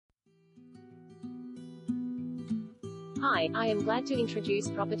Hi, I am glad to introduce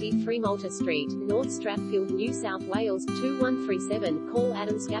property 3 Malta Street, North Strathfield, New South Wales, 2137. Call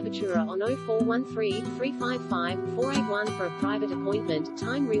Adam Scappatura on 0413 355 481 for a private appointment.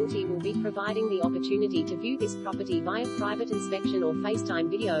 Time Realty will be providing the opportunity to view this property via private inspection or FaceTime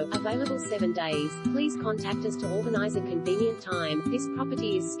video, available 7 days. Please contact us to organize a convenient time. This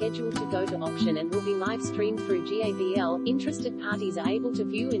property is scheduled to go to auction and will be live streamed through GAVL. Interested parties are able to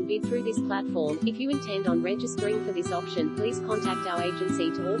view and bid through this platform. If you intend on registering for this auction, please contact our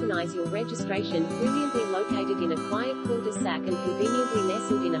agency to organize your registration. Brilliantly located in a quiet cul-de-sac and conveniently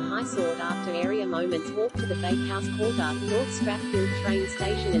nestled in a high sought-after area, moments walk to the Bakehouse Quarter, North Strathfield train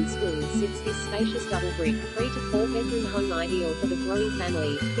station and school, sits this spacious double-brick, 3 to 4 bedroom home ideal for the growing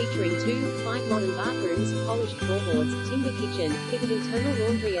family, featuring 5 modern bathrooms, polished floorboards, timber kitchen, fitted internal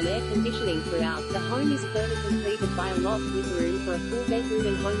laundry and air conditioning throughout. The home is further completed by a loft with room for a full bedroom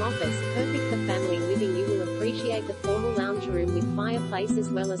and home office, perfect for family living. You will appreciate the formal lounge room with fireplace as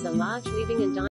well as a large living and dining